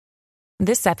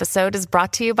This episode is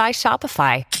brought to you by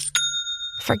Shopify.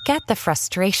 Forget the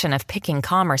frustration of picking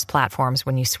commerce platforms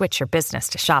when you switch your business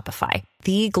to Shopify,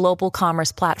 the global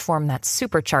commerce platform that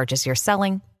supercharges your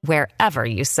selling wherever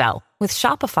you sell. With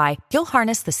Shopify, you'll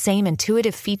harness the same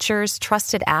intuitive features,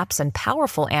 trusted apps, and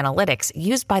powerful analytics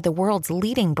used by the world's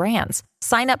leading brands.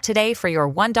 Sign up today for your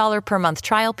 $1 per month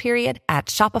trial period at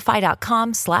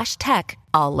shopify.com/tech,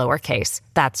 all lowercase.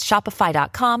 That's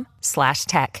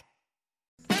shopify.com/tech.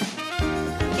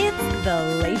 It's The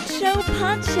Late Show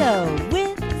Poncho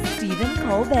with Stephen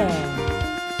Colbert.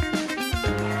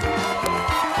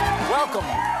 Welcome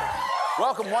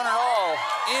one and all,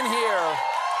 in here,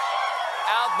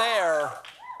 out there,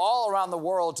 all around the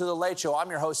world to The Late Show.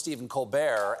 I'm your host, Stephen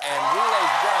Colbert, and we, ladies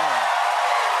and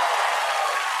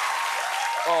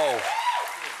gentlemen,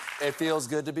 it feels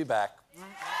good to be back.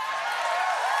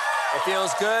 It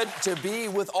feels good to be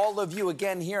with all of you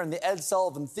again here in the Ed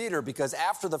Sullivan Theater, because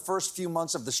after the first few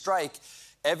months of the strike,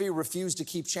 Evie refused to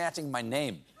keep chanting my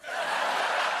name.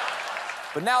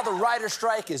 But now the writer's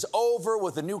strike is over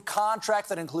with a new contract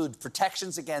that includes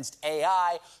protections against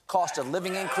AI, cost of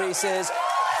living increases,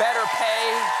 better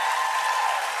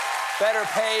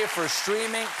pay for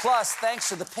streaming. Plus, thanks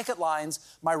to the picket lines,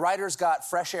 my writers got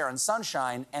fresh air and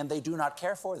sunshine, and they do not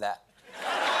care for that.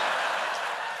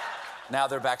 Now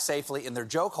they're back safely in their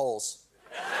joke holes,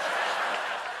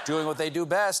 doing what they do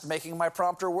best, making my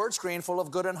prompter word screen full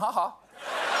of good and haha.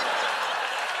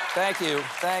 Thank you. Look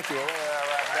at that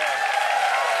right there.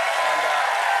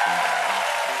 And,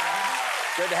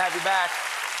 good to have you back.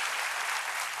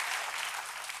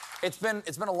 It's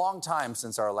been a long time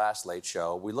since our last Late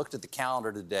Show. We looked at the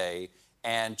calendar today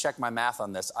and checked my math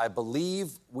on this. I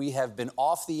believe we have been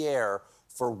off the air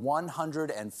for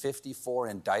 154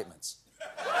 indictments.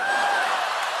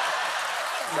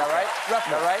 Is that right?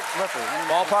 Roughly.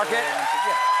 Ballpark it?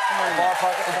 Yeah.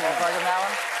 Ballpark it in that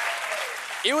one?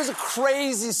 It was a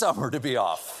crazy summer to be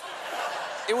off.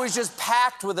 It was just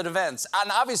packed with events.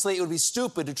 And obviously, it would be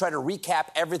stupid to try to recap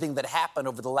everything that happened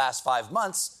over the last 5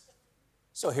 months.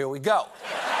 So here we go.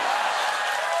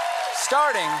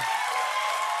 Starting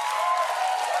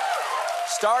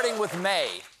with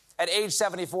May. At age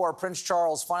 74, Prince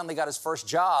Charles finally got his first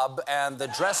job, and the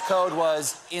dress code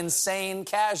was insane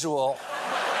casual.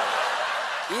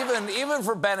 Even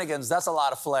for Bennigan's, that's a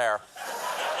lot of flair.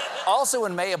 Also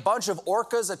in May, a bunch of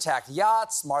orcas attacked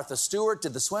yachts, Martha Stewart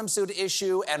did the swimsuit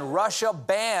issue, and Russia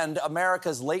banned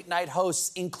America's late-night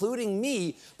hosts, including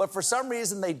me, but for some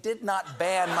reason they did not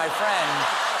ban my friend,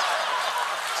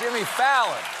 Jimmy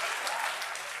Fallon.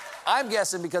 I'm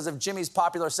guessing because of Jimmy's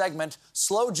popular segment,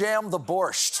 Slow Jam the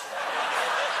Borscht.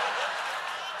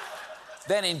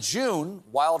 Then in June,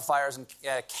 wildfires in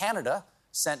Canada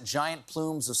sent giant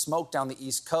plumes of smoke down the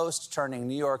East Coast, turning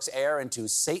New York's air into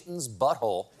Satan's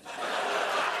butthole.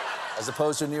 As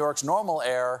opposed to New York's normal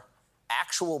air,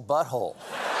 actual butthole.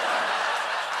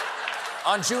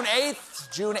 On June 8th,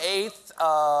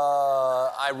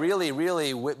 I really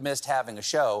missed having a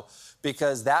show,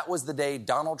 because that was the day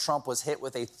Donald Trump was hit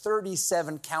with a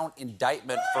 37-count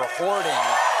indictment for hoarding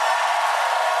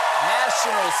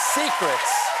national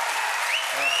secrets.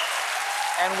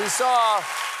 And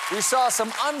we saw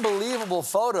some unbelievable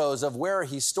photos of where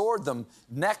he stored them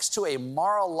next to a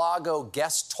Mar-a-Lago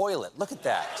guest toilet. Look at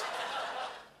that.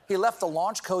 He left the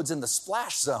launch codes in the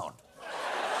splash zone.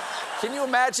 Can you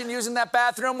imagine using that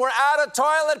bathroom? We're out of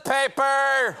toilet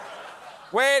paper!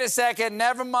 Wait a second,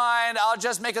 never mind. I'll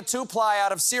just make a 2-ply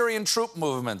out of Syrian troop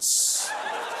movements.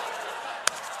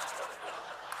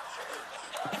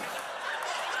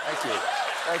 Thank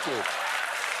you.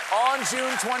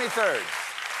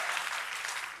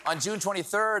 On June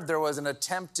 23rd, there was an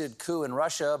attempted coup in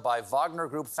Russia by Wagner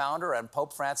Group founder and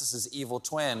Pope Francis's evil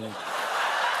twin,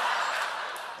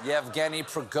 Yevgeny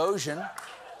Prigozhin.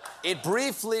 It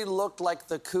briefly looked like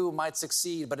the coup might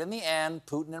succeed, but in the end,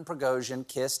 Putin and Prigozhin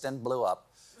kissed and blew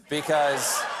up.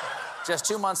 Because just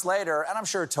 2 months later, and I'm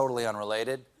sure totally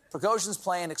unrelated, Prigozhin's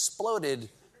plane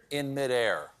exploded in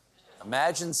midair.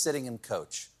 Imagine sitting in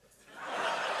coach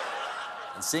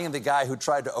and seeing the guy who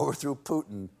tried to overthrow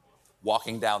Putin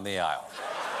walking down the aisle.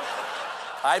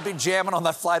 I'd be jamming on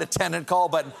that flight attendant call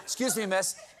button. Excuse me,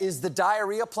 miss, is the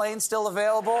diarrhea plane still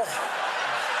available?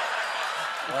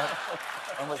 What?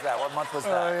 When was that? What month was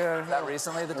that? Was that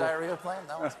recently, the diarrhea plane?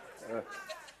 That was...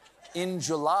 In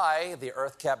July, the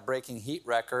Earth kept breaking heat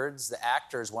records. The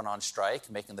actors went on strike,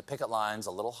 making the picket lines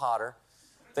a little hotter.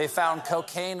 They found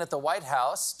cocaine at the White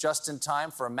House just in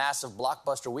time for a massive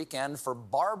blockbuster weekend for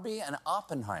Barbie and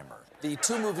Oppenheimer. The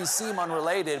two movies seem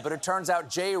unrelated, but it turns out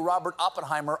J. Robert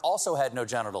Oppenheimer also had no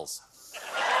genitals.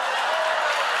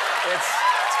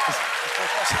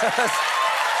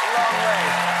 long way.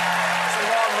 It's a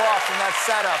long walk from that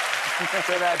setup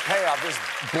to that payoff, just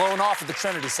blown off at the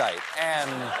Trinity site.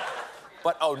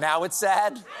 But now it's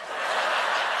sad?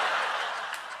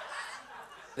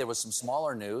 There was some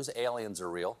smaller news. Aliens are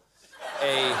real.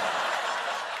 A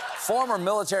former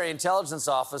military intelligence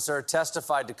officer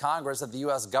testified to Congress that the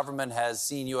U.S. government has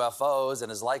seen UFOs and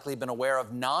has likely been aware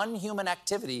of non-human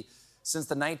activity since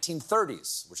the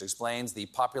 1930s, which explains the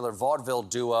popular vaudeville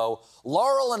duo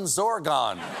Laurel and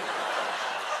Zorgon.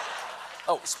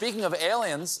 Speaking of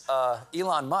aliens,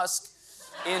 Elon Musk,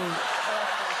 in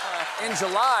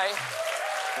July,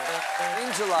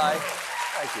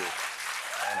 thank you.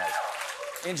 Very nice.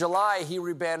 In July, he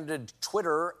rebranded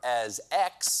Twitter as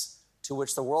X, to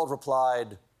which the world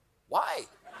replied, why?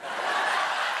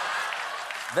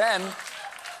 Then,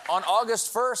 on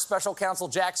August 1st, Special Counsel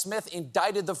Jack Smith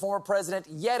indicted the former president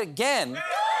yet again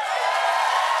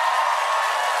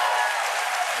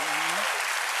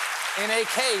in a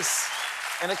case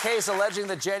alleging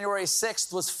that January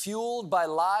 6th was fueled by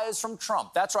lies from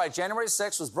Trump. That's right, January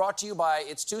 6th was brought to you by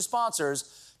its two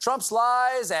sponsors, Trump's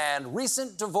lies and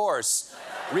recent divorce.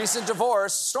 Recent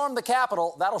divorce stormed the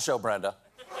Capitol. That'll show Brenda.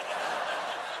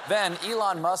 Then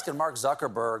Elon Musk and Mark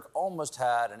Zuckerberg almost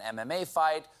had an MMA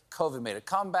fight. COVID made a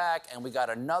comeback, and we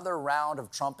got another round of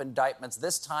Trump indictments,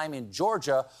 this time in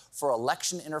Georgia for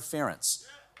election interference.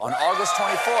 On August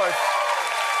 24th,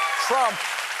 Trump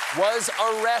was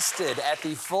arrested at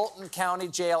the Fulton County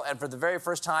Jail, and for the very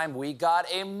first time, we got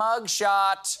a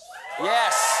mugshot.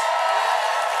 Yes.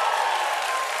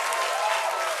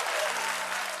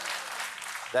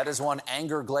 That is one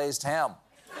anger-glazed ham.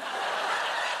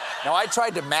 Now, I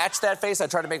tried to match that face. I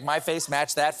tried to make my face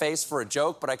match that face for a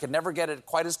joke, but I could never get it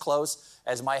quite as close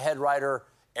as my head writer,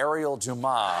 Ariel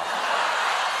Dumas.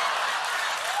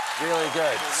 Really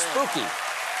good. Spooky.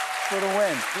 For the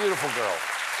win. Beautiful girl.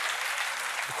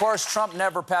 Of course, Trump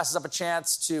never passes up a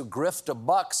chance to grift a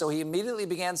buck, so he immediately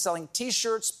began selling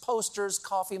T-shirts, posters,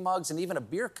 coffee mugs, and even a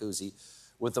beer koozie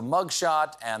with the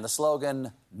mugshot and the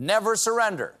slogan, "Never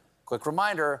Surrender." Quick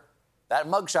reminder, that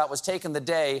mugshot was taken the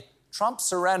day Trump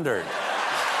surrendered.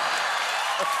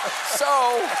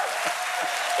 So,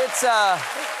 it's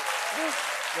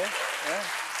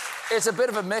a bit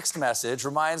of a mixed message.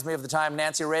 Reminds me of the time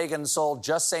Nancy Reagan sold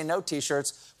Just Say No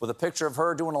T-shirts with a picture of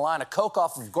her doing a line of coke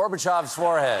off of Gorbachev's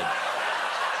forehead.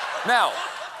 Now,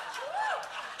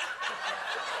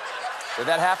 did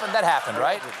that happen? That happened,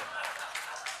 right?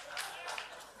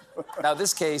 Now,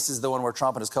 this case is the one where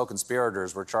Trump and his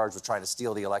co-conspirators were charged with trying to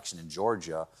steal the election in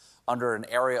Georgia under an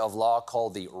area of law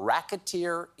called the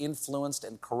Racketeer Influenced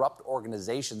and Corrupt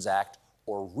Organizations Act,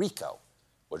 or RICO.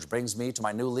 Which brings me to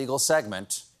my new legal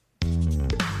segment.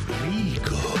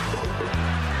 RICO.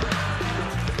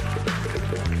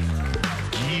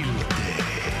 Guilty.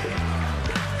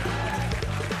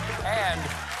 And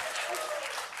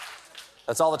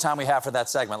that's all the time we have for that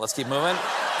segment. Let's keep moving.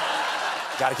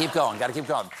 Gotta keep going.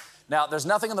 Now, there's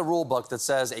nothing in the rule book that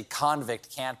says a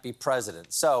convict can't be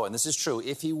president. So, and this is true,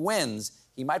 if he wins,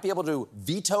 he might be able to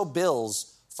veto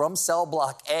bills from cell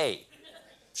block A.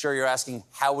 Sure, you're asking,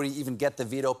 how would he even get the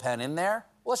veto pen in there?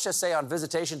 Well, let's just say on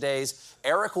visitation days,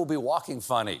 Eric will be walking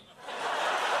funny.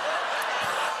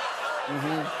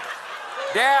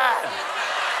 Dad!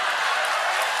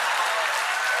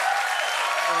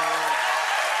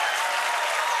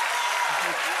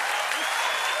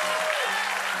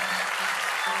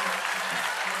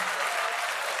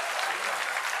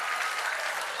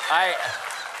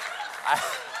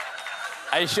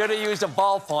 I should have used a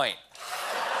ballpoint.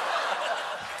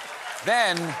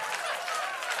 Then,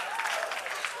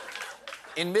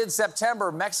 in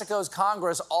mid-September, Mexico's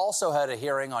Congress also had a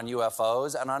hearing on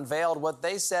UFOs and unveiled what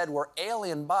they said were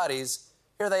alien bodies.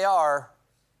 Here they are.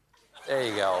 There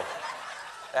you go.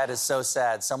 That is so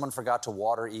sad. Someone forgot to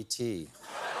water E.T.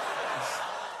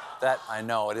 I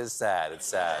know, it is sad. It's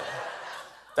sad.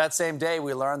 That same day,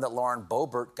 we learned that Lauren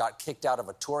Boebert got kicked out of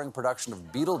a touring production of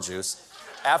Beetlejuice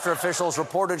after officials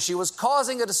reported she was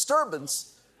causing a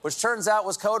disturbance, which turns out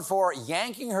was code for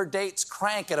yanking her date's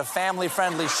crank at a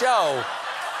family-friendly show.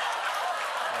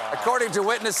 According to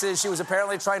witnesses, she was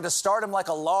apparently trying to start him like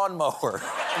a lawnmower.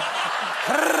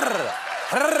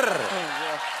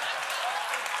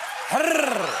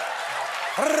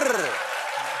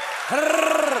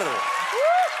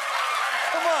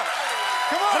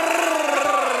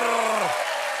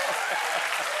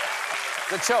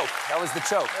 The choke. That was the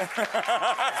choke.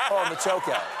 Pulling the choke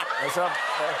out. You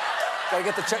gotta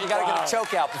get the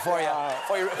choke out before you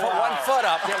put 1 foot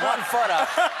up. Get 1 foot up.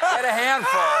 Get a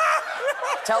handful.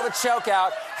 Tell the choke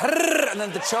out, and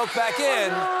then the choke back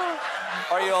in,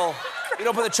 or you'll You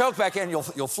don't put the choke back in, you'll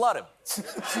flood him.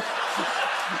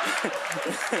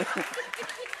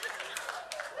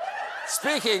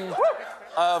 Speaking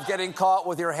of getting caught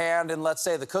with your hand in, let's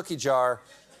say, the cookie jar,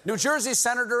 New Jersey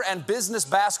Senator and business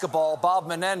basketball Bob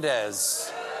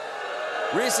Menendez.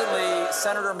 Recently,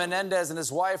 Senator Menendez and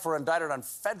his wife were indicted on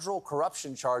federal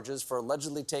corruption charges for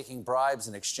allegedly taking bribes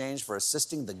in exchange for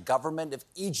assisting the government of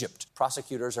Egypt.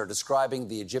 Prosecutors are describing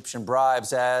the Egyptian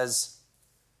bribes as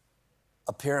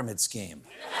a pyramid scheme.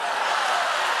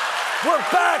 We're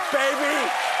back, baby!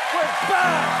 We're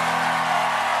back!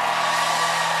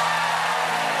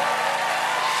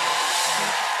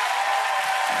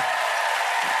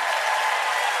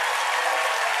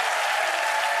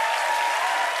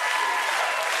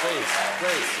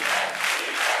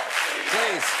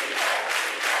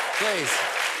 Please.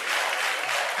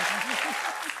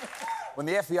 When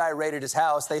the FBI raided his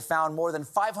house, they found more than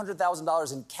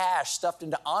 $500,000 in cash stuffed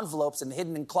into envelopes and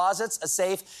hidden in closets, a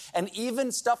safe, and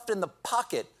even stuffed in the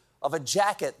pocket of a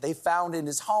jacket they found in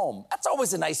his home. That's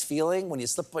always a nice feeling when you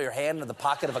slip your hand into the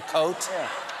pocket of a coat. Yeah.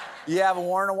 You haven't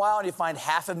worn in a while and you find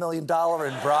 $500,000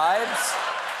 in bribes.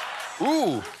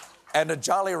 Ooh, and a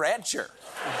Jolly Rancher.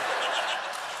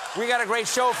 We got a great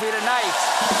show for you tonight.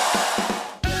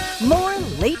 More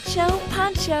Late Show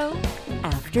Poncho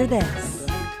after this.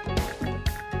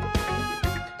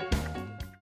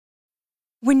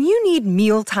 When you need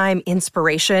mealtime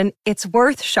inspiration, it's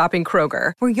worth shopping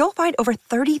Kroger, where you'll find over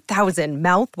 30,000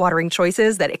 mouth-watering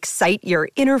choices that excite your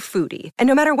inner foodie. And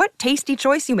no matter what tasty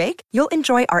choice you make, you'll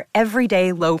enjoy our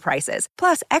everyday low prices,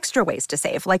 plus extra ways to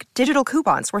save, like digital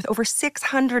coupons worth over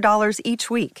 $600 each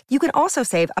week. You can also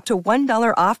save up to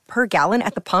 $1 off per gallon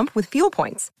at the pump with fuel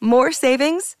points. More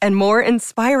savings and more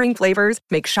inspiring flavors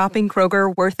make shopping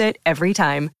Kroger worth it every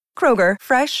time. Kroger,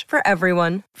 fresh for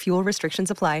everyone. Fuel restrictions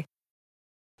apply.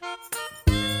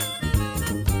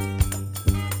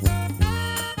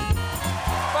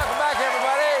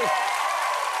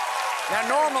 Now,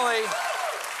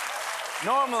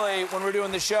 normally, when we're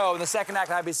doing the show, in the second act,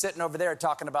 I'd be sitting over there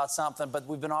talking about something, but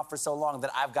we've been off for so long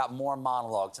that I've got more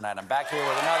monologue tonight. I'm back here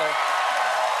with another.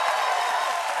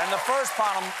 And the first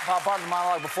part of the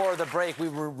monologue before the break, we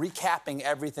were recapping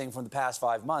everything from the past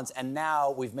 5 months, and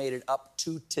now we've made it up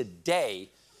to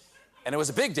today. And it was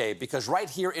a big day because right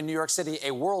here in New York City,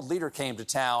 a world leader came to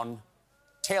town,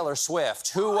 Taylor Swift,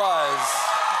 who was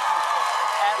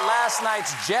at last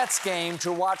night's Jets game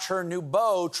to watch her new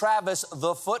beau, Travis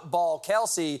the Football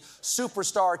Kelce,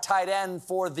 superstar tight end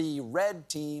for the Red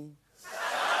team.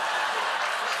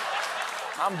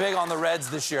 I'm big on the Reds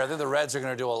this year. I think the Reds are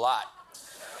going to do a lot.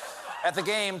 At the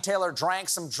game, Taylor drank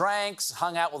some drinks,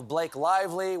 hung out with Blake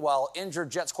Lively, while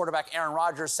injured Jets quarterback Aaron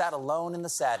Rodgers sat alone in the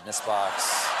sadness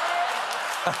box.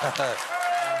 I'm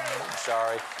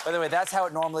sorry. By the way, that's how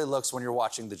it normally looks when you're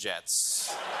watching the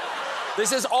Jets.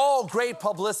 This is all great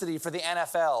publicity for the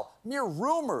NFL. Mere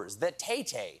rumors that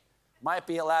Tay-Tay might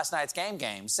be at last night's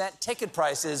game sent ticket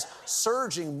prices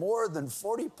surging more than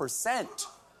 40%.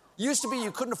 Used to be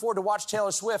you couldn't afford to watch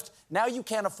Taylor Swift. Now you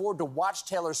can't afford to watch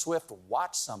Taylor Swift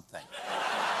watch something.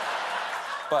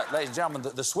 But, ladies and gentlemen,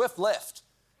 the Swift lift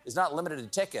is not limited to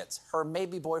tickets. Her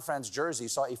maybe boyfriend's jersey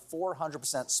saw a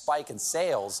 400% spike in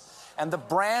sales, and the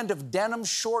brand of denim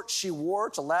shorts she wore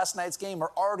to last night's game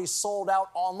are already sold out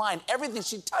online. Everything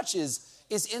she touches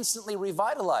is instantly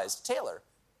revitalized. Taylor,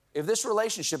 if this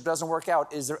relationship doesn't work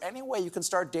out, is there any way you can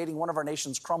start dating one of our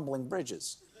nation's crumbling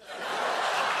bridges?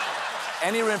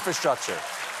 Any infrastructure.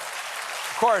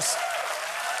 Of course,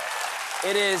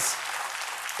 it is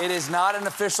not an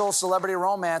official celebrity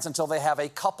romance until they have a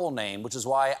couple name, which is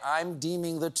why I'm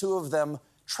deeming the two of them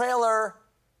Trailer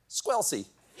Squelcy.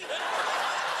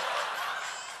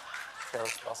 Trailer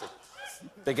Squelcy.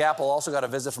 Big Apple also got a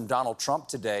visit from Donald Trump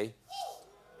today.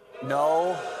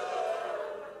 No,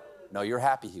 you're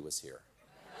happy he was here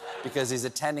because he's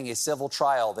attending a civil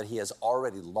trial that he has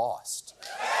already lost.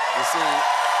 You see,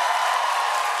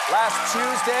 Last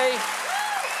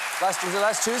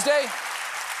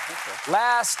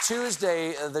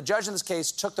Tuesday, the judge in this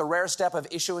case took the rare step of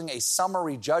issuing a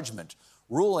summary judgment,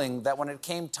 ruling that when it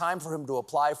came time for him to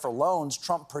apply for loans,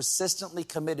 Trump persistently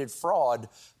committed fraud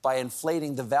by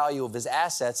inflating the value of his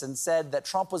assets and said that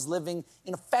Trump was living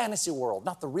in a fantasy world,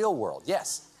 not the real world.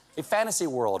 Yes, a fantasy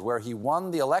world where he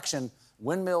won the election,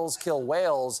 windmills kill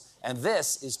whales, and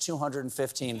this is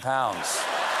 215 pounds.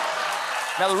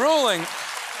 Now,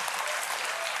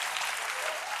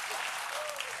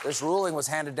 This ruling was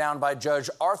handed down by Judge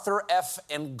Arthur F.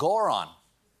 Engoron,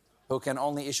 who can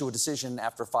only issue a decision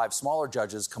after 5 smaller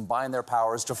judges combine their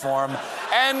powers to form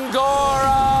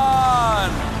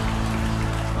Engoron.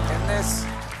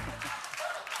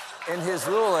 In his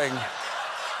ruling,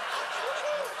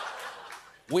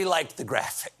 We liked the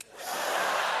graphic.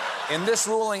 In this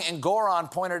ruling, Engoron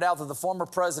pointed out that the former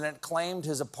president claimed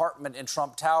his apartment in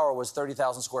Trump Tower was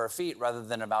 30,000 square feet rather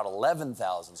than about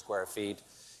 11,000 square feet,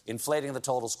 inflating the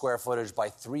total square footage by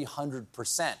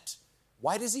 300%.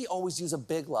 Why does he always use a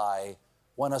big lie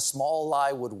when a small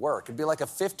lie would work? It'd be like a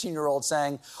 15-year-old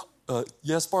saying,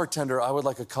 yes, bartender, I would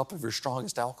like a cup of your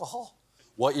strongest alcohol.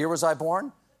 What year was I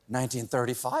born?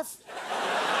 1935.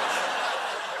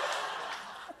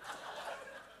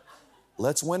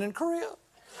 Let's win in Korea.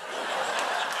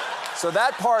 So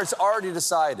that part's already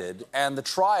decided, and the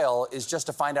trial is just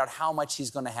to find out how much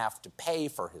he's going to have to pay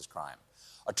for his crime.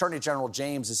 Attorney General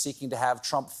James is seeking to have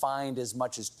Trump fined as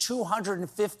much as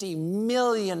 $250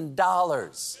 million.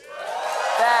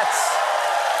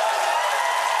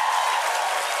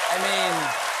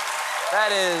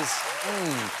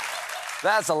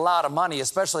 That's a lot of money,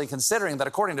 especially considering that,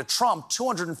 according to Trump,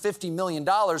 $250 million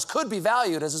could be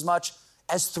valued as much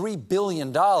as $3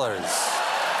 billion. Now,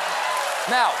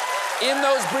 in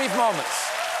those brief moments,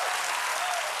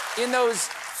 in those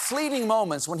fleeting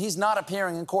moments when he's not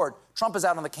appearing in court, Trump is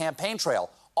out on the campaign trail.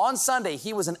 On Sunday,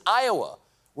 he was in Iowa,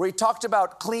 where he talked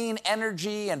about clean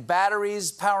energy and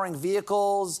batteries powering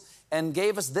vehicles and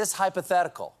gave us this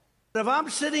hypothetical. If I'm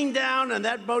sitting down and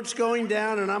that boat's going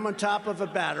down and I'm on top of a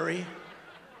battery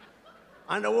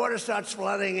and the water starts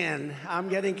flooding in, I'm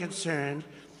getting concerned.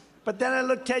 But then I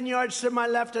look 10 yards to my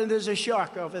left and there's a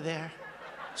shark over there.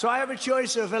 So I have a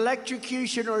choice of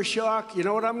electrocution or shark. You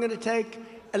know what I'm going to take?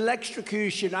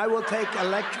 Electrocution. I will take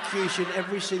electrocution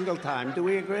every single time. Do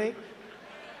we agree?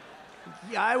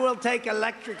 I will take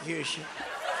electrocution.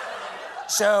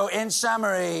 So, in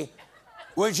summary,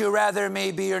 would you rather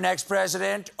me be your next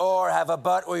president or have a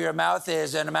butt where your mouth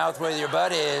is and a mouth where your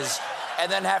butt is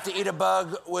and then have to eat a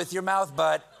bug with your mouth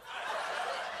butt?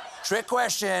 Trick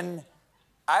question.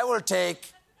 I will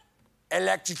take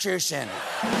electrocution.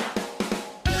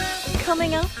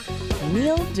 Coming up,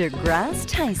 Neil deGrasse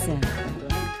Tyson.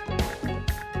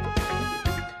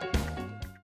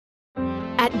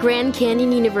 At Grand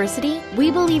Canyon University, we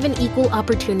believe in equal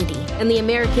opportunity, and the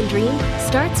American dream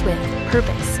starts with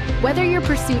purpose. Whether your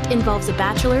pursuit involves a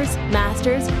bachelor's,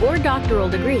 master's, or doctoral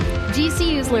degree,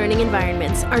 GCU's learning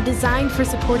environments are designed for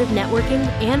supportive networking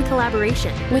and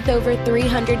collaboration. With over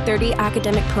 330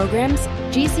 academic programs,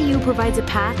 GCU provides a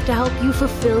path to help you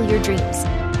fulfill your dreams.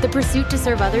 The pursuit to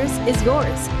serve others is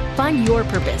yours. Find your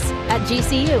purpose at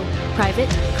GCU. Private,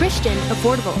 Christian,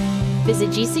 affordable. Visit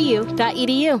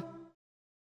gcu.edu.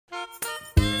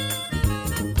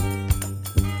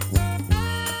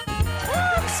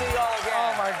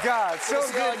 God, so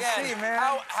good to see you, man.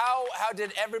 How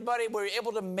did everybody, were you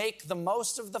able to make the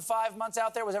most of the 5 months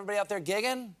out there? Was everybody out there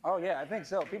gigging? Oh, yeah, I think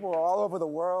so. People were all over the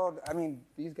world. I mean,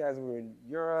 these guys were in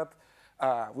Europe.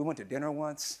 We went to dinner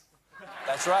once.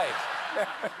 That's right.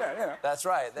 Yeah. That's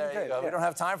right. There you go. Yeah. We don't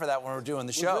have time for that when we're doing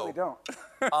the show. We really don't.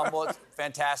 Well, it's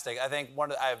fantastic. I think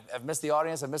I've missed the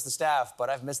audience, I've missed the staff,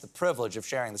 but I've missed the privilege of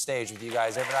sharing the stage with you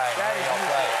guys every night. That is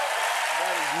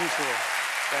mutual.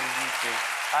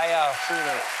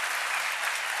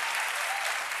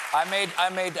 I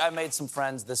made some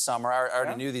friends this summer. I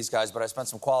already knew these guys, but I spent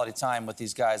some quality time with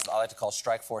these guys I like to call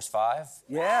Strike Force 5.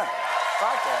 Yeah,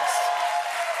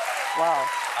 podcast. Wow.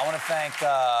 I want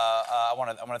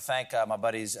to thank my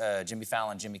buddies Jimmy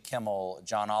Fallon, Jimmy Kimmel,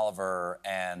 John Oliver,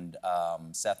 and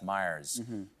Seth Meyers,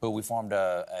 who we formed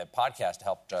a podcast to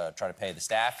help try to pay the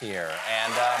staff here.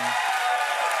 And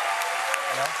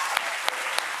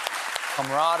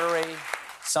camaraderie,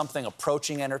 something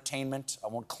approaching entertainment. I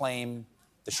won't claim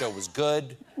the show was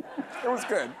good. It was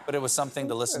good. But it was something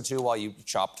to listen to while you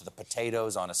chopped the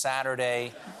potatoes on a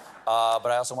Saturday. But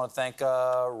I also want to thank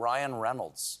Ryan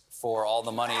Reynolds for all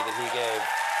the money that he gave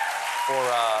for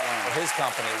his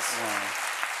companies.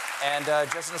 And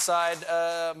just an aside,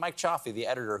 Mike Chaffee, the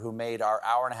editor who made our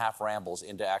hour-and-a-half rambles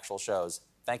into actual shows.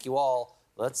 Thank you all.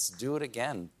 Let's do it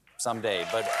again someday,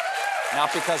 but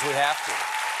not because we have to.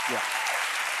 Yeah.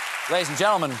 Ladies and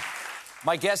gentlemen,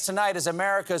 my guest tonight is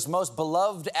America's most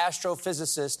beloved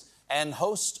astrophysicist and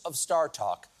host of Star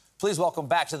Talk. Please welcome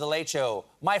back to The Late Show,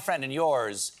 my friend and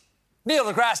yours, Neil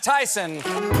deGrasse Tyson.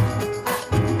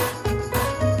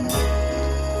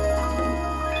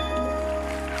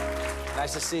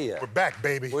 Nice to see you. We're back,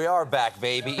 baby. We are back,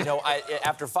 baby. You know,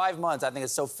 after 5 months, I think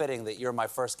it's so fitting that you're my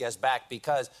first guest back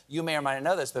because you may or might not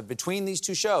know this, but between these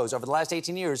two shows, over the last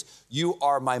 18 years, you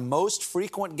are my most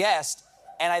frequent guest,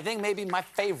 and I think maybe my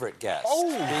favorite guest.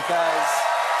 Oh! Because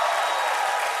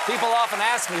people often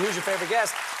ask me, who's your favorite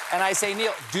guest? And I say,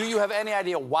 Neil, do you have any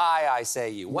idea why I say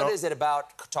you? What is it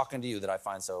about talking to you that I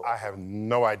find so... I have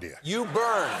no idea. You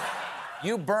burn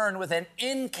You burn with an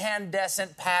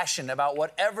incandescent passion about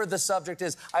whatever the subject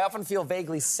is. I often feel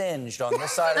vaguely singed on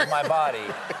this side of my body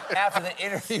after the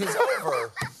interview's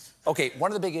over. Okay, one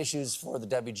of the big issues for the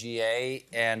WGA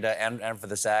and for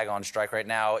the SAG on strike right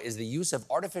now is the use of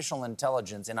artificial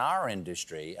intelligence in our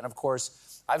industry. And of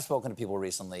course, I've spoken to people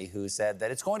recently who said that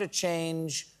it's going to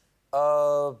change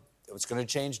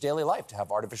daily life to have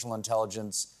artificial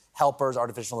intelligence helpers,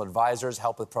 artificial advisors,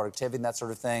 help with productivity and that sort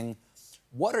of thing.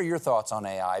 What are your thoughts on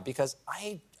AI? Because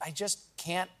I just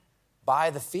can't buy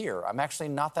the fear. I'm actually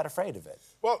not that afraid of it.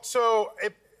 Well,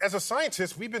 as a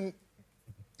scientist, we've been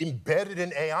embedded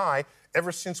in AI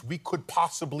ever since we could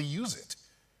possibly use it.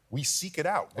 We seek it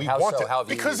out. We want it.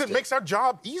 Because it makes our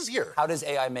job easier. How does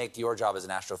AI make your job as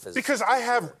an astrophysicist? Because I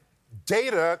have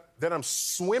data that I'm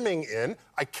swimming in.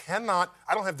 I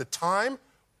don't have the time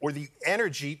or the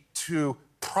energy to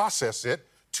process it,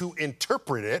 to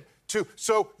interpret it,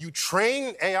 so you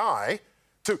train AI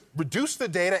to reduce the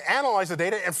data, analyze the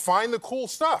data, and find the cool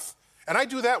stuff. And I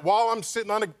do that while I'm sitting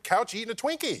on a couch eating a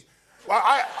Twinkie.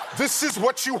 This is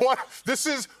what you want.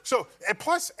 And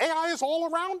plus, AI is all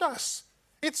around us.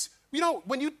 It's,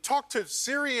 when you talk to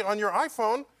Siri on your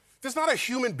iPhone, there's not a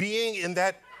human being in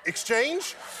that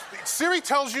exchange. Siri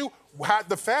tells you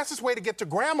the fastest way to get to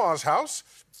grandma's house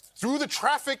through the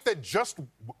traffic that just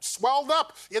swelled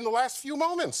up in the last few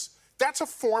moments. That's a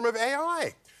form of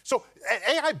AI. So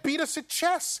AI beat us at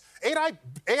chess.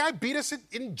 AI beat us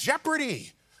in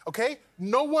Jeopardy. Okay?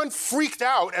 No one freaked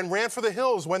out and ran for the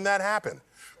hills when that happened.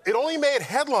 It only made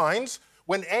headlines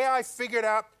when AI figured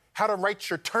out how to write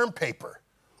your term paper.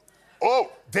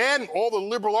 Oh, then all the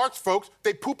liberal arts folks,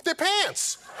 they pooped their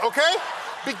pants, okay?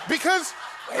 Because...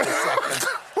 Wait a second.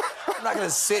 I'm not going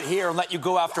to sit here and let you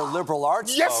go after liberal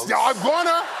arts folks.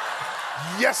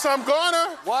 Yes, I'm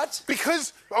gonna. What?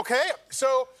 Because,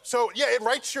 it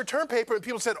writes your term paper, and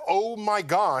people said, oh my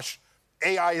gosh,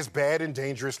 AI is bad and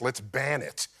dangerous, let's ban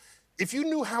it. If you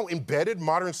knew how embedded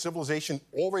modern civilization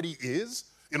already is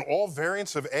in all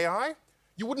variants of AI,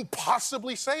 you wouldn't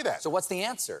possibly say that. So what's the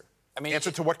answer?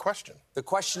 Answer to what question? The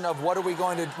question of what are we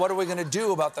going to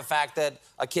do about the fact that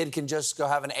a kid can just go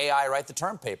have an AI write the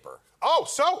term paper? How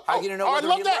are you gonna know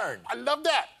whether he learned? I love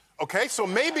that. Okay, so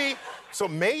maybe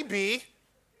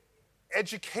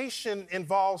education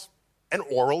involves an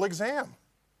oral exam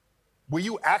where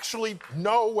you actually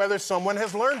know whether someone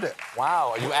has learned it.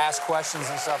 Wow, you ask questions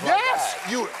and stuff like that.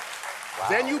 Yes,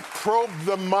 then you probe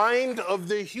the mind of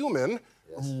the human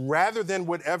rather than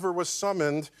whatever was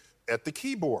summoned at the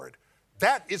keyboard.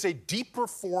 That is a deeper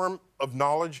form of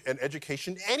knowledge and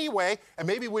education anyway, and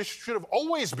maybe we should have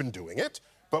always been doing it,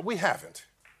 but we haven't.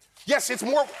 Yes, it's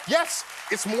more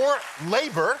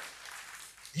labor.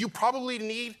 You probably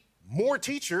need more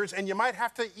teachers, and you might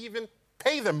have to even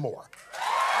pay them more.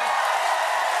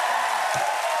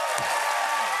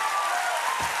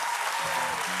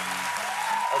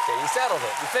 Okay, you settled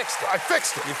it. You fixed it. I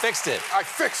fixed it. You fixed it. I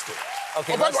fixed it.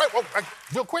 Okay. By the way,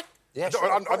 real quick. Yeah,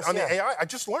 sure, on the AI, I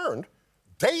just learned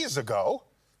days ago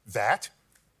that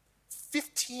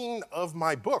 15 of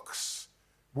my books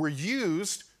were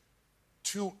used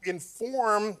to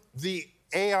inform the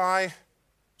AI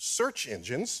search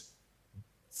engines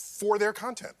for their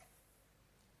content.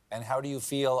 And how do you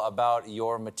feel about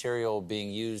your material being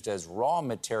used as raw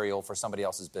material for somebody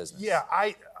else's business? Yeah,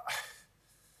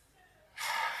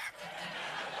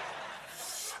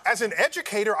 as an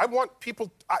educator, I want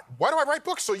people... why do I write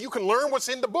books? So you can learn what's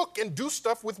in the book and do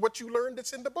stuff with what you learned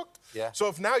that's in the book. Yeah. So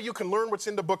if now you can learn what's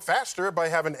in the book faster by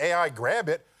having AI grab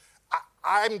it,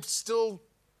 I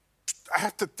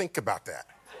have to think about that.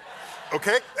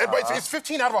 Okay? It's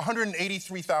 15 out of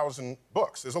 183,000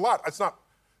 books. There's a lot. It's not...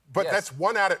 But that's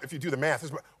one out of... If you do the math,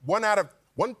 it's one out of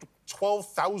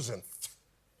 1/12,000th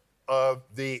of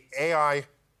the AI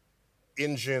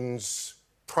engine's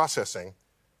processing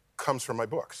comes from my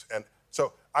books. And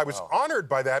so I was honored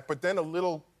by that, but then a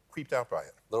little creeped out by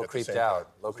it. A little creeped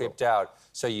out.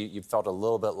 So you felt a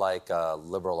little bit like a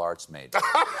liberal arts major. You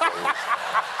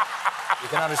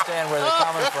can understand where they're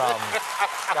coming from.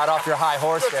 Got off your high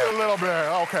horse there. Just a little bit,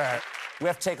 okay. We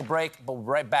have to take a break, but we'll be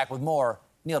right back with more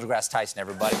Neil deGrasse Tyson,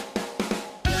 everybody.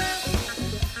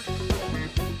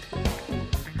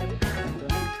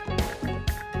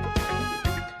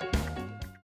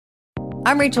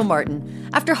 I'm Rachel Martin.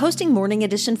 After hosting Morning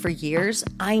Edition for years,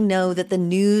 I know that the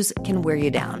news can wear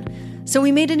you down. So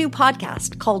we made a new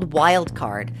podcast called Wild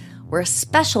Card, where a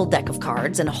special deck of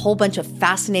cards and a whole bunch of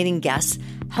fascinating guests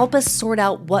help us sort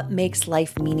out what makes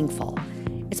life meaningful.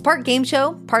 It's part game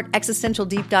show, part existential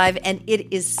deep dive, and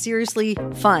it is seriously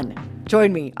fun.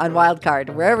 Join me on Wild Card,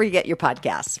 wherever you get your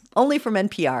podcasts, only from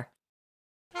NPR.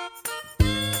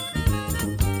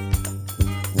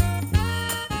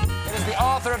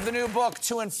 of the new book,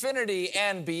 To Infinity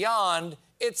and Beyond,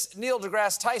 it's Neil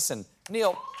deGrasse Tyson.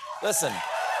 Neil, listen,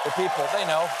 the people, they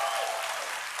know.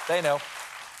 They know.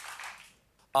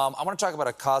 I want to talk about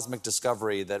a cosmic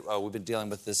discovery that we've been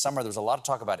dealing with this summer. There was a lot of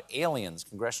talk about aliens,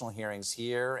 congressional hearings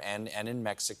here and in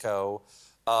Mexico.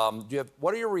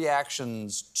 What are your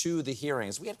reactions to the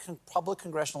hearings? We had public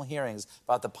congressional hearings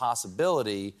about the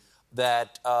possibility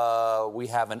that we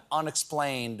have an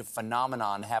unexplained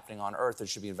phenomenon happening on Earth that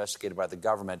should be investigated by the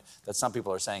government that some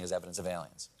people are saying is evidence of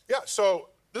aliens. Yeah, so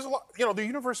there's a lot, the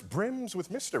universe brims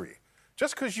with mystery.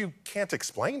 Just because you can't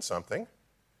explain something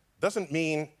doesn't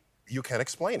mean you can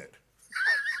explain it.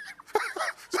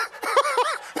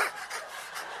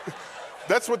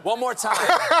 That's what... One more time.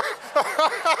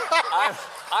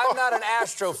 I'm not an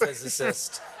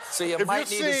astrophysicist, so you might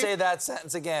need to say that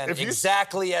sentence again,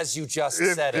 exactly as you just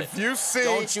said it. If you see...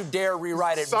 Don't you dare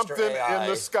rewrite it, something Mr. AI. in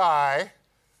the sky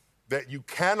that you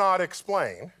cannot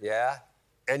explain... Yeah?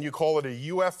 And you call it a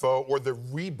UFO or the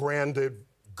rebranded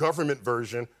government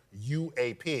version,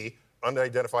 UAP,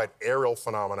 unidentified aerial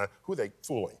phenomena, who are they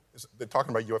fooling? They're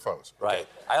talking about UFOs. Right.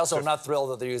 I also am not thrilled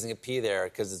that they're using a P there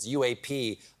because it's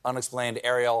UAP, unexplained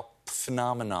aerial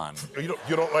phenomenon. You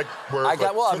don't like words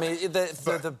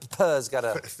the P's got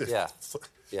a,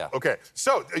 yeah. Okay,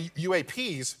 so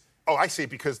UAPs, I see,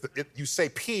 because you say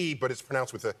P, but it's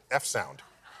pronounced with an F sound.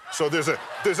 So there's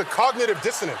a cognitive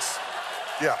dissonance.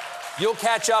 Yeah. You'll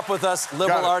catch up with us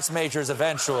liberal arts majors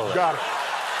eventually. Got it.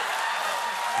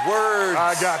 Words.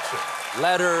 I got you.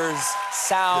 Letters,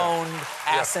 sound,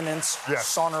 assonance,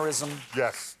 sonorism.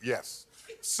 Yes.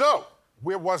 So,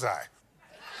 where was I?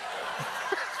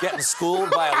 Getting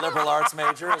schooled by a liberal arts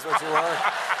major is what you were?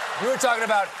 You were talking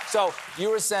about, so you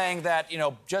were saying that,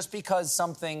 just because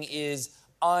something is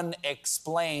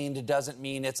unexplained doesn't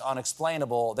mean it's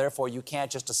unexplainable. Therefore, you can't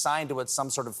just assign to it some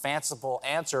sort of fanciful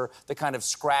answer that kind of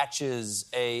scratches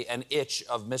an itch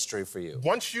of mystery for you.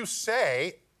 Once you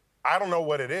say, I don't know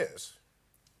what it is,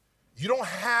 you don't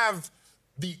have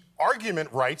the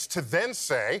argument rights to then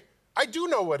say, I do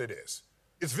know what it is.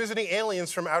 It's visiting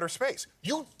aliens from outer space.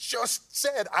 You just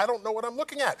said, I don't know what I'm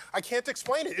looking at. I can't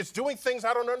explain it. It's doing things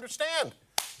I don't understand.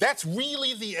 That's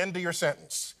really the end of your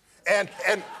sentence. And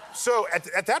so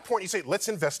at that point, you say, let's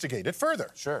investigate it further.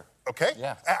 Sure. Okay?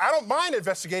 Yeah. I don't mind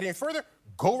investigating it further.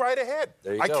 Go right ahead.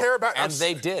 There you I go. care about... And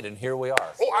they did, and here we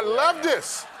are. Oh, I love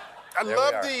this. I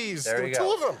love these. There were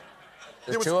two of them.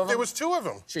 There's two of them? There was two of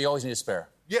them. Sure, you always need a spare.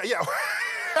 Yeah.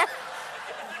 In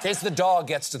case the dog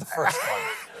gets to the first one.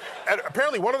 And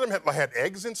apparently one of them had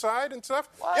eggs inside and stuff.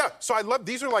 What? Yeah, so I love,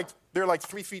 they're like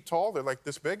 3 feet tall. They're like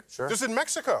this big. Sure. This is in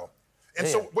Mexico. And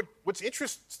so what's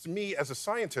interesting to me as a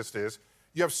scientist is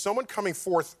you have someone coming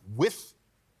forth with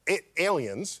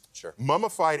aliens,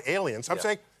 mummified aliens. I'm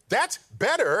saying that's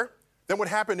better than what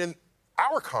happened in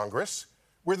our Congress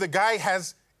where the guy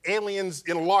has aliens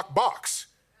in a locked box.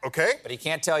 Okay? But he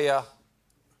can't tell you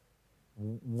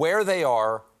where they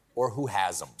are or who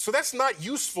has them. So that's not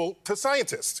useful to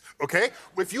scientists, okay?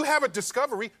 If you have a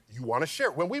discovery, you want to share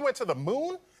it. When we went to the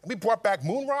moon and we brought back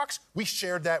moon rocks, we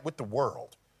shared that with the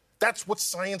world. That's what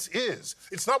science is.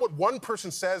 It's not what one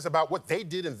person says about what they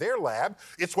did in their lab.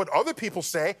 It's what other people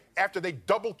say after they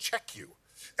double check you.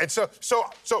 And so,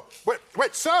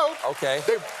 okay.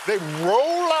 They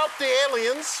roll out the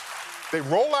aliens. They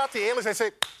roll out the aliens. They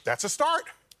say, that's a start.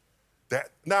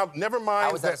 Now, never mind.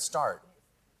 How is that a start?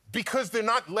 Because they're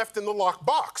not left in the locked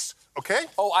box, okay?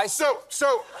 Oh, I see.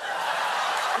 So,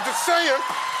 I'm just saying.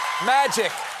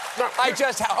 Magic. No,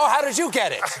 how did you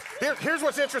get it? Here's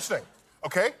what's interesting,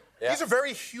 okay? Yeah. These are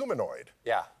very humanoid.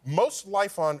 Yeah. Most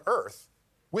life on Earth,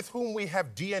 with whom we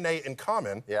have DNA in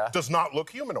common, does not look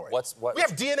humanoid. We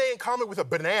have DNA in common with a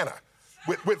banana,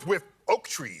 with oak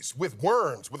trees, with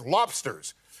worms, with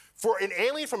lobsters. For an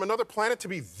alien from another planet to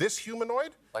be this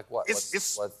humanoid, like what?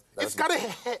 It's got a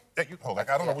head. Hold on,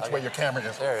 I don't know which way your camera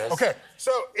is. There it is. Okay,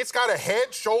 so it's got a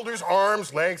head, shoulders,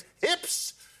 arms, legs,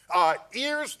 hips,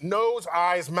 ears, nose,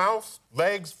 eyes, mouth,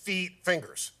 legs, feet,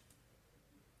 fingers.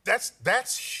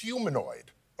 That's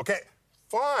humanoid. Okay,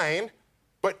 fine,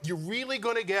 but you're really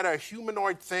going to get a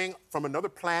humanoid thing from another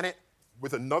planet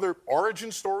with another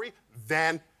origin story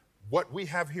than what we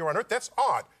have here on Earth? That's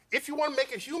odd. If you want to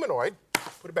make it humanoid,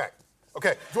 put it back.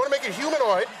 Okay, if you want to make it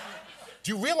humanoid,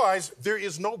 do you realize there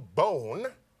is no bone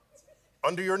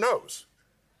under your nose?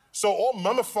 So all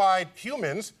mummified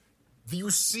humans, you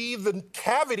see the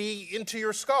cavity into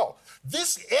your skull.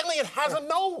 This alien has a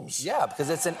nose. Yeah, because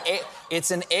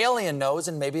it's an alien nose,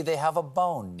 and maybe they have a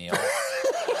bone, Neil.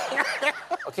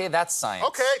 Okay, that's science.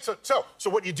 Okay, so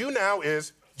what you do now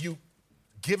is you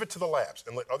give it to the labs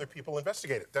and let other people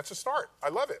investigate it. That's a start. I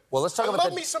love it. Well, let's talk about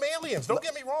love me some aliens. Don't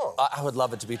get me wrong. I would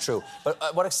love it to be true.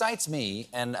 But what excites me,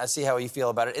 and I see how you feel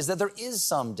about it, is that there is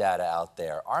some data out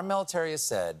there. Our military has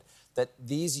said that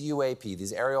these UAP,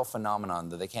 these aerial phenomenon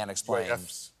that they can't explain.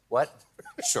 UAPs. What?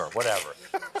 Sure, whatever.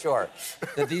 Sure.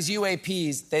 That these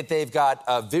UAPs, they've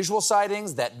got visual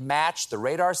sightings that match the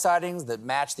radar sightings, that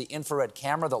match the infrared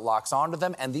camera that locks onto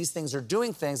them, and these things are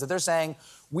doing things that they're saying,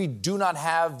 we do not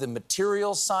have the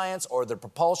material science or the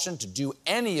propulsion to do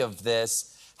any of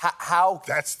this. How?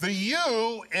 That's the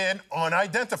U in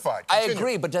unidentified. Continue. I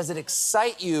agree, but does it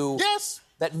excite you? Yes.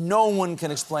 That no one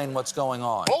can explain what's going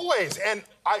on? Always. And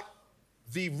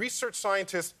the research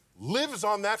scientist lives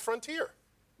on that frontier.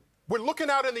 We're looking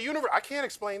out in the universe. I can't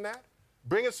explain that.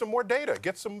 Bring in some more data.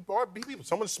 Get some more people,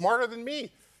 someone smarter than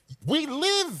me. We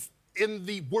live in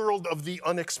the world of the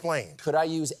unexplained. Could I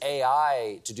use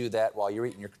AI to do that while you're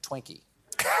eating your Twinkie?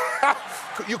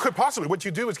 You could possibly. What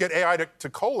you do is get AI to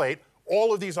collate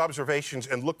all of these observations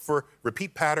and look for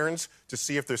repeat patterns to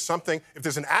see if there's something, if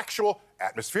there's an actual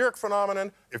atmospheric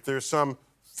phenomenon, if there's some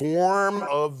form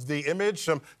of the image,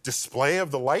 some display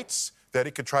of the lights that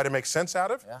it could try to make sense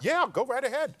out of. Yeah, go right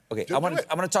ahead. Okay, I want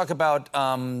to talk about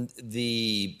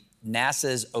the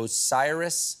NASA's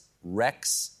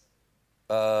OSIRIS-REx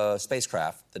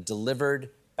spacecraft that delivered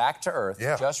back to Earth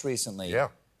just recently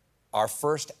our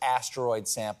first asteroid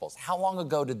samples. How long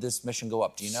ago did this mission go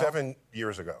up? Do you know? 7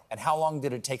 years ago. And how long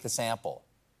did it take the sample?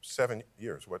 7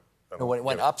 years. What? No, when it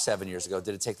went up 7 years ago,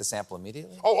 did it take the sample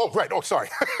immediately? Oh, right. Oh, sorry.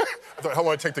 I thought how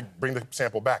long it take to bring the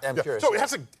sample back. I'm curious. So it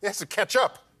has to catch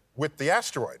up with the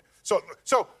asteroid. So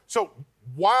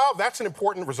while that's an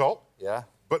important result,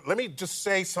 but let me just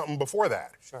say something before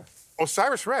that. Sure.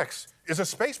 OSIRIS-REx is a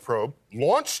space probe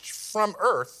launched from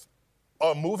Earth,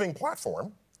 a moving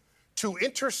platform, to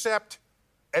intercept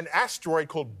an asteroid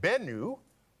called Bennu,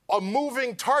 a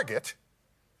moving target.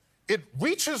 It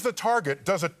reaches the target,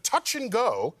 does a touch and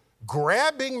go,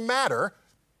 grabbing matter,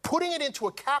 putting it into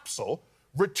a capsule,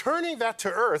 returning that to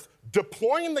Earth,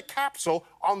 deploying the capsule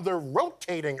on the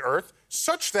rotating Earth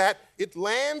such that it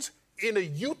lands in a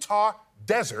Utah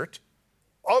desert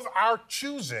of our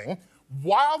choosing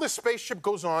while the spaceship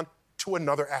goes on to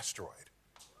another asteroid.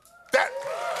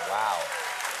 Wow.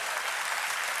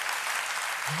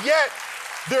 Yet,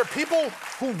 there are people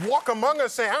who walk among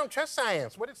us saying, I don't trust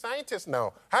science. What did scientists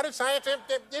know? How did scientists...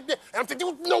 And I'm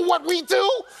thinking, do you know what we do?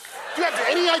 Do you have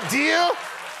any idea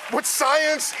what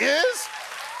science is?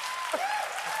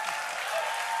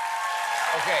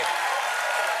 Okay.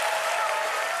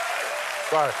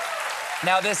 Sorry.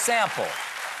 Now this sample.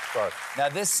 Sorry. Now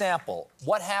this sample,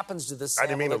 what happens to this sample? I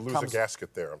didn't mean to lose a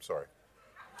gasket there, I'm sorry.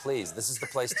 Please, this is the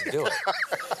place to do it.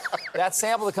 That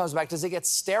sample that comes back, does it get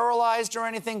sterilized or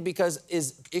anything? Because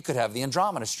it could have the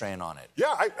Andromeda strain on it.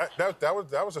 Yeah,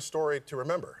 that was a story to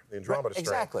remember, the Andromeda strain.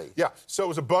 Exactly. Yeah, so it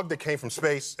was a bug that came from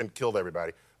space and killed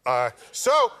everybody.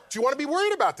 So, do you want to be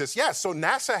worried about this? Yes, so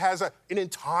NASA has an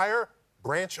entire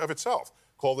branch of itself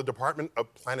called the Department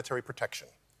of Planetary Protection.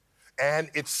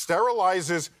 And it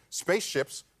sterilizes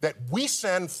spaceships that we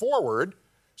send forward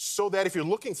so that if you're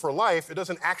looking for life, it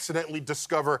doesn't accidentally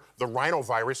discover the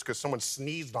rhinovirus because someone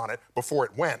sneezed on it before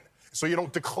it went. So you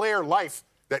don't declare life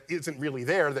that isn't really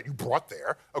there, that you brought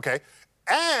there, okay?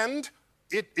 And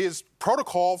it is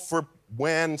protocol for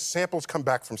when samples come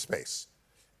back from space.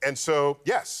 And so,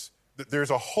 yes, there's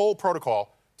a whole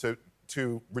protocol to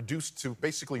reduce to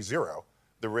basically zero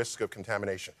the risk of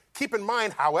contamination. Keep in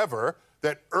mind, however,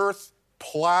 that Earth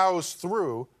plows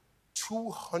through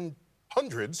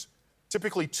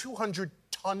typically 200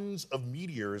 tons of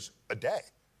meteors a day.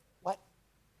 What?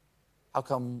 How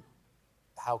come?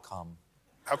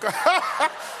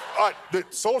 The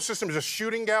solar system is a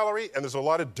shooting gallery, and there's a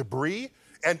lot of debris.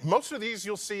 And most of these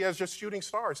you'll see as just shooting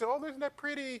stars. Oh, isn't that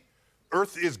pretty?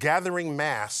 Earth is gathering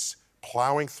mass,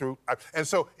 plowing through. And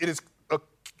so it is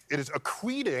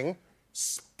accreting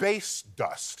space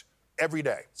dust every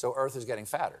day. So Earth is getting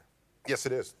fatter? Yes,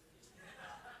 it is.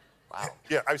 Wow.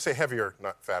 Yeah, I would say heavier,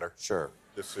 not fatter. Sure.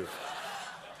 This is...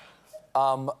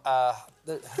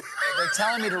 They're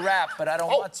telling me to wrap, but I don't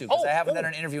want to because I haven't done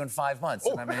an interview in 5 months,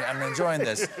 and I'm enjoying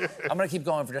this. I'm going to keep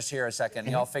going for just here a second,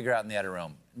 and y'all figure out in the edit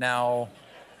room. Now,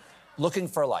 looking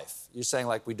for life. You're saying,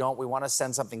 like, we want to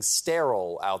send something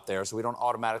sterile out there so we don't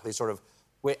automatically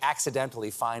we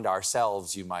accidentally find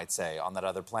ourselves, you might say, on that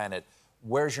other planet.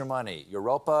 Where's your money?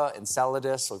 Europa,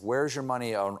 Enceladus? Like, where's your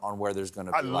money on where there's going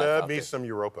to be life? I love me some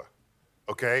Europa.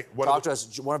 Okay? Talk to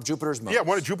us. One of Jupiter's moons. Yeah,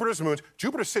 one of Jupiter's moons.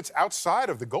 Jupiter sits outside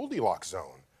of the Goldilocks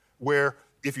zone, where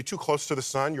if you're too close to the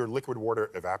sun, your liquid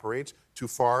water evaporates. Too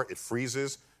far, it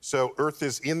freezes. So Earth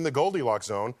is in the Goldilocks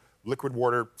zone, liquid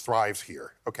water thrives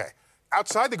here. Okay.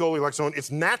 Outside the Goldilocks zone,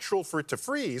 it's natural for it to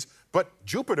freeze, but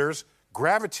Jupiter's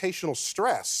gravitational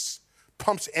stress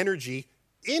pumps energy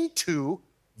into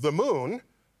the moon,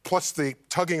 plus the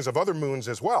tuggings of other moons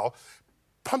as well,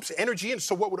 pumps energy in.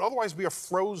 So what would otherwise be a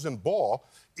frozen ball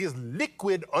is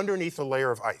liquid underneath a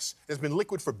layer of ice. It's been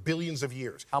liquid for billions of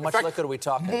years. How much liquid are we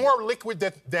talking? More liquid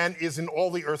than is in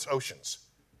all the Earth's oceans.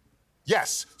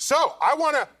 Yes. So I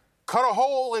want to cut a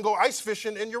hole and go ice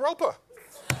fishing in Europa.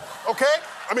 Okay?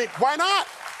 I mean, why not?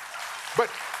 But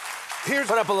here's...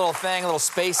 Put up a little thing, a little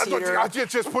space heater. I'll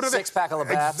just put it in. 6-pack of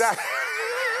Labatt's. Exactly.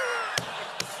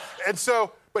 And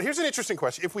so, but here's an interesting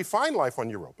question. If we find life on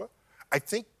Europa, I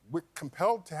think we're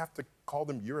compelled to have to call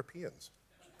them Europeans.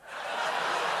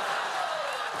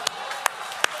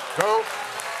 So,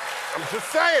 I'm just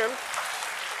saying.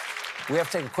 We have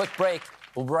to take a quick break.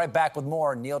 We'll be right back with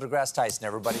more Neil deGrasse Tyson,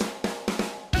 everybody.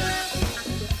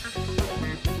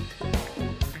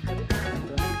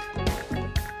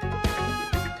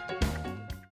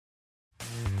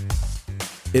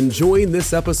 Enjoying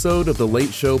this episode of The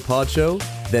Late Show Pod Show?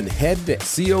 Then head to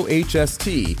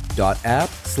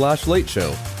cohost.app/Late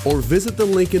Show or visit the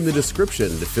link in the description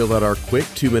to fill out our quick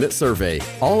 2-minute survey,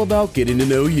 all about getting to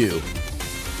know you.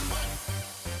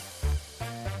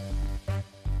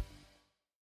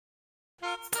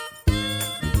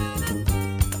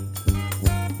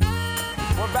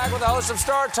 We're back with the host of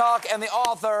Star Talk and the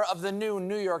author of the new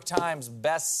New York Times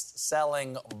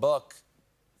best-selling book,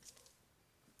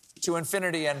 To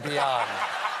Infinity and Beyond.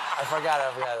 I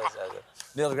forgot this.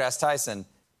 Neil deGrasse Tyson.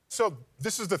 So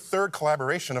this is the third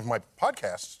collaboration of my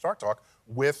podcast, Star Talk,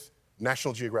 with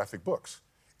National Geographic Books.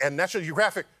 And National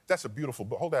Geographic, that's a beautiful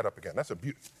book. Hold that up again. That's a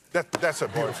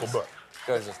beautiful book.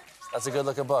 Gorgeous. That's a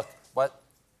good-looking book. What?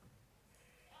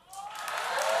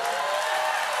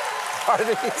 Are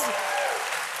these?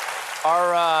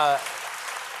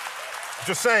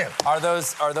 Just saying. Are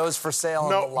those for sale in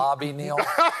the lobby, Neil?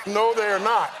 No, they are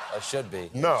not. It should be.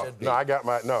 No, I got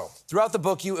my, no. Throughout the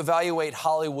book, you evaluate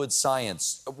Hollywood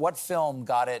science. What film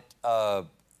got it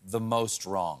the most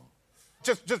wrong?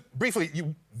 Just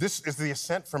briefly, this is the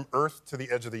ascent from Earth to the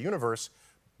edge of the universe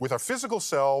with our physical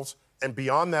selves and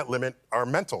beyond that limit, our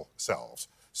mental selves.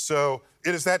 So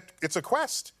it's a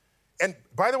quest. And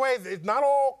by the way, not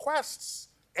all quests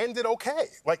ended okay.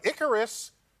 Like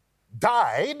Icarus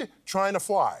died trying to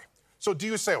fly. So do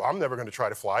you say, well, I'm never going to try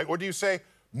to fly? Or do you say,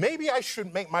 maybe I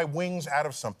should make my wings out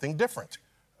of something different?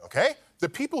 Okay? The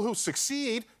people who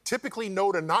succeed typically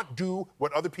know to not do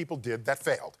what other people did that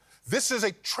failed. This is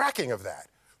a tracking of that.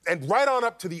 And right on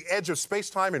up to the edge of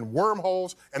space-time and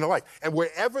wormholes and the like. And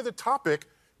wherever the topic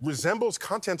resembles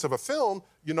contents of a film,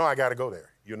 you know I got to go there.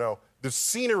 You know, the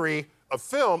scenery of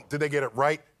film, did they get it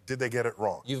right? Did they get it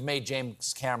wrong? You've made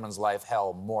James Cameron's life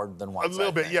hell more than once. A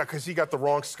little bit, yeah, because he got the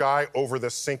wrong sky over the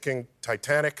sinking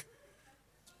Titanic.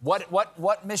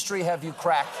 What mystery have you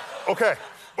cracked? Okay,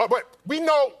 but we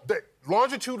know that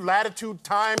longitude, latitude,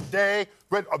 time, day,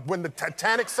 when the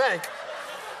Titanic sank,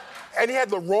 and he had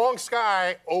the wrong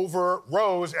sky over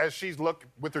Rose as she's looked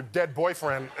with her dead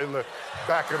boyfriend in the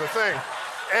back of the thing.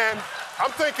 And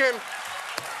I'm thinking,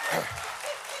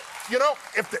 you know,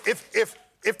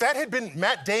 if that had been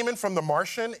Matt Damon from The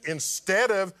Martian instead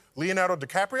of Leonardo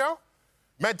DiCaprio,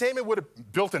 Matt Damon would have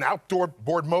built an outdoor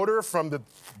board motor from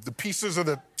the pieces of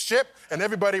the ship, and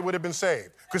everybody would have been saved,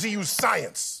 because he used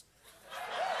science.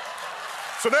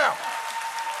 So now,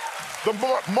 The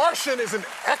Martian is an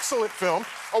excellent film.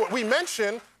 Oh, we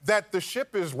mentioned that the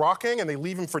ship is rocking and they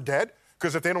leave him for dead,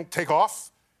 because if they don't take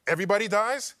off, everybody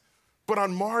dies. But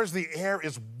on Mars, the air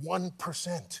is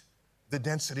 1% the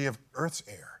density of Earth's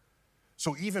air.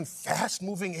 So even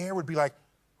fast-moving air would be like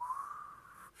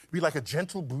a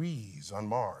gentle breeze on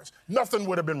Mars. Nothing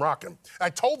would have been rocking. I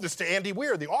told this to Andy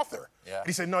Weir, the author. Yeah. And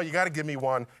he said, no, you got to give me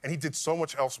one. And he did so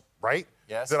much else right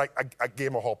that I gave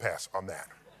him a whole pass on that.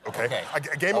 Okay? I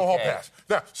gave him a whole pass.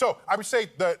 Now, so I would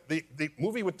say the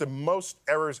movie with the most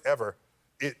errors ever,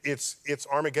 it's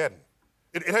Armageddon.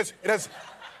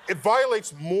 It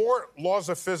violates more laws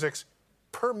of physics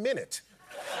per minute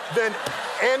than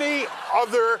any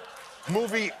other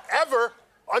movie ever,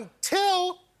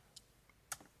 until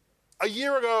a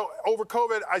year ago over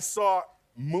COVID, I saw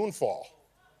Moonfall.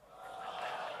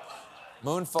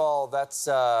 Moonfall, that's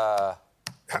the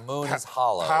moon is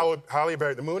hollow. Halle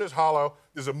Berry. The moon is hollow.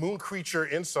 There's a moon creature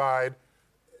inside,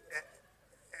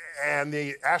 and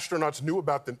the astronauts knew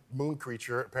about the moon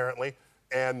creature, apparently,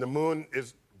 and the moon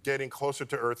is getting closer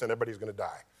to Earth, and everybody's going to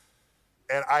die.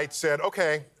 And I said,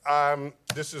 okay,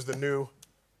 this is the new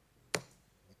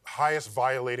highest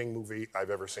violating movie I've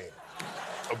ever seen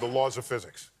of the laws of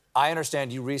physics. I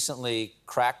understand you recently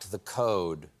cracked the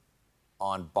code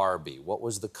on Barbie. What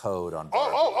was the code on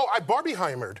Barbie? I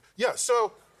Barbieheimered. Yeah,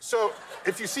 so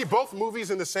if you see both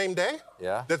movies in the same day,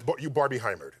 that's you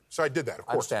Barbieheimered. So I did that, of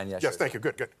course. I understand, yes. Yes, thank you.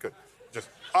 Good. Just,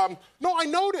 no, I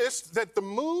noticed that the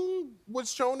moon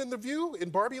was shown in the view in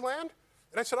Barbie Land,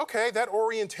 and I said, okay, that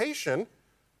orientation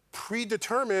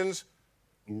predetermines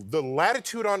the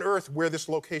latitude on Earth where this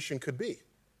location could be.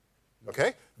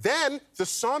 Okay? Then the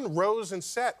sun rose and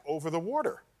set over the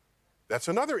water. That's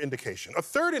another indication. A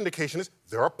third indication is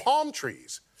there are palm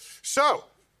trees. So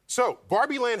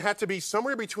Barbie Land had to be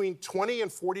somewhere between 20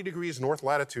 and 40 degrees north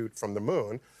latitude from the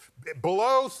moon,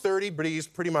 below 30 degrees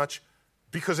pretty much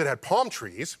because it had palm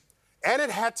trees, and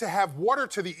it had to have water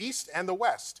to the east and the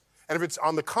west. And if it's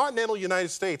on the continental United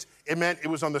States, it meant it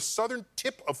was on the southern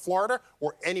tip of Florida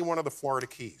or any one of the Florida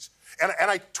Keys. And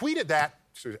I tweeted that,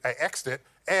 I X'd it,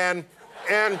 and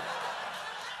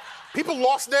people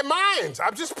lost their minds.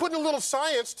 I'm just putting a little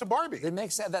science to Barbie. It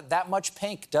makes sense that much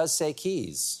pink does say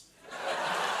Keys.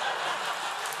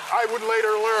 I would later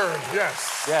learn,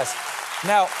 yes. Yes.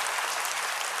 Now,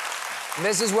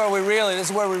 this is where we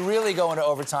really go into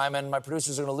overtime, and my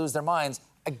producers are going to lose their minds.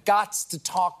 I got to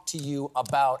talk to you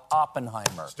about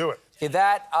Oppenheimer. Let's do it.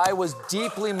 Okay, I was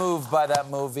deeply moved by that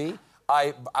movie.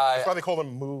 That's why they call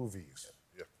them movies.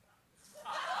 Yeah.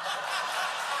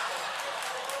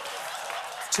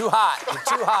 Too hot.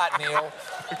 You're too hot, Neil.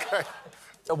 Okay.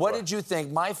 So what did you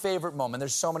think? My favorite moment,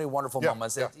 there's so many wonderful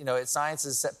moments. Yeah. Science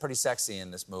is pretty sexy in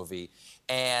this movie,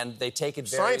 and they take it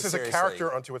very Science seriously. is a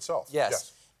character unto itself.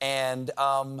 Yes. And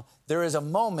there is a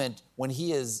moment when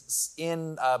he is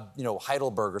in,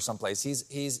 Heidelberg or someplace.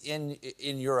 He's in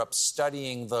Europe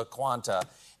studying the quanta,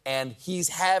 and he's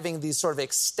having these sort of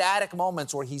ecstatic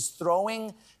moments where he's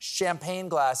throwing champagne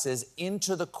glasses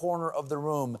into the corner of the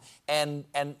room and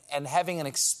having an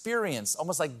experience,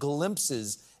 almost like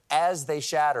glimpses as they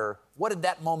shatter. What did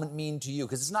that moment mean to you?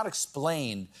 Because it's not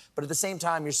explained, but at the same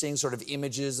time, you're seeing sort of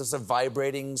images of some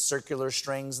vibrating circular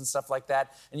strings and stuff like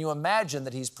that. And you imagine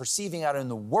that he's perceiving out in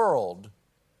the world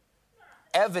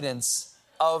evidence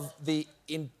of the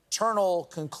internal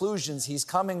conclusions he's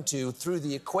coming to through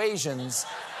the equations.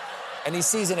 And he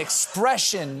sees an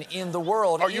expression in the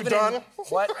world. Are you done?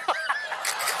 What?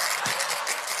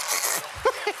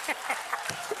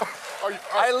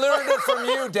 I learned it from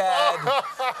you, Dad.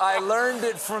 I learned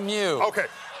it from you. Okay.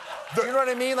 You know what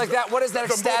I mean? Like that. What does that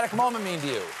ecstatic moment mean to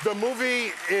you? The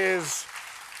movie is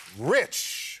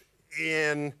rich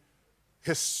in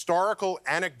historical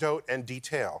anecdote and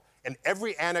detail. And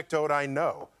every anecdote I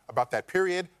know about that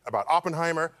period, about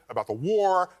Oppenheimer, about the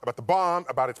war, about the bomb,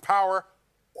 about its power,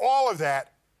 all of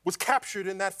that was captured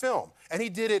in that film. And he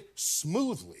did it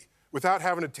smoothly, without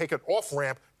having to take an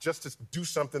off-ramp just to do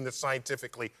something that's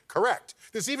scientifically correct.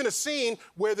 There's even a scene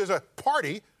where there's a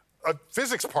party, a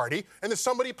physics party, and there's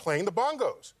somebody playing the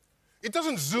bongos. It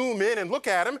doesn't zoom in and look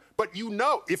at him, but you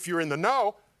know, if you're in the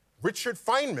know, Richard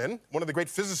Feynman, one of the great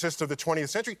physicists of the 20th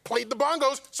century, played the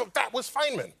bongos, so that was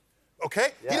Feynman,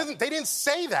 okay? Yeah. They didn't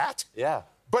say that. Yeah.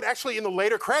 But actually, in the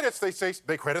later credits,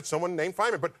 they credit someone named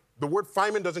Feynman, but the word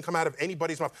Feynman doesn't come out of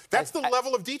anybody's mouth. That's the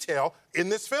level of detail in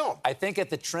this film. I think at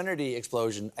the Trinity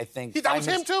explosion, that was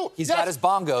him too. He's got his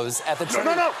bongos at the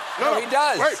Trinity. No, he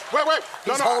does. Wait.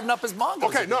 He's holding up his bongos.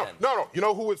 Okay, no. You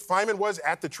know who Feynman was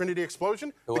at the Trinity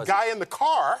explosion? The guy in the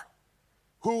car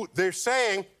who they're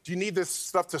saying, do you need this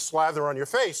stuff to slather on your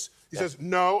face? He says,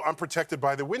 no, I'm protected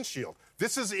by the windshield.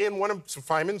 This is in one of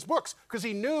Feynman's books, because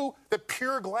he knew that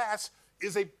pure glass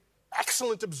is an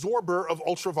excellent absorber of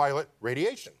ultraviolet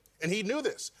radiation. And he knew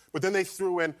this. But then they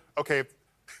threw in, okay,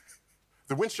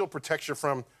 the windshield protects you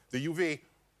from the UV.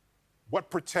 What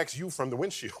protects you from the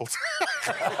windshield?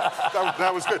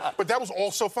 that was good. But that was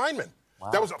also Feynman.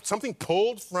 Wow. That was something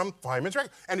pulled from Feynman's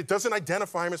record. And it doesn't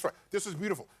identify him as Feynman. This is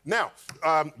beautiful. Now,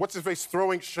 what's his face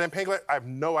throwing champagne glass? I have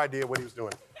no idea what he was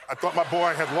doing. I thought my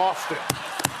boy had lost it.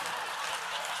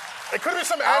 It could have been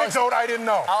some anecdote I didn't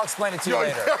know. I'll explain it to you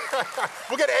later.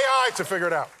 We'll get AI to figure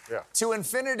it out. Yeah. To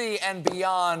Infinity and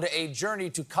Beyond, a journey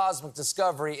to cosmic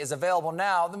discovery is available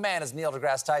now. The man is Neil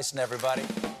deGrasse Tyson, everybody.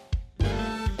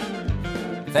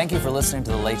 Thank you for listening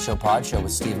to The Late Show Pod Show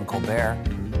with Stephen Colbert.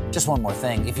 Just one more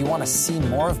thing. If you want to see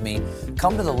more of me,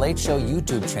 come to The Late Show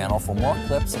YouTube channel for more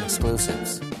clips and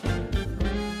exclusives.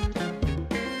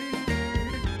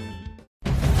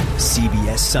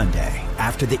 CBS Sunday,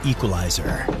 after The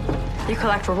Equalizer. You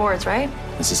collect rewards, right?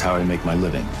 This is how I make my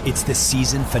living. It's the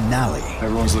season finale.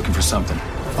 Everyone's looking for something.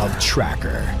 Of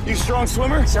Tracker. You strong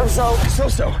swimmer? So-so.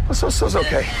 So-so's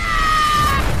okay.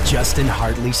 Justin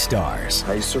Hartley stars.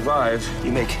 How you survive,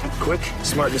 you make quick,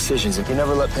 smart decisions, and you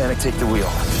never let panic take the wheel.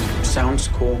 sounds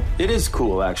cool. It is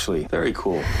cool, actually. Very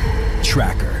cool.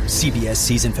 Tracker, CBS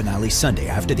season finale Sunday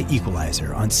after The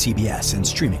Equalizer on CBS and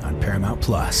streaming on Paramount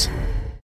Plus.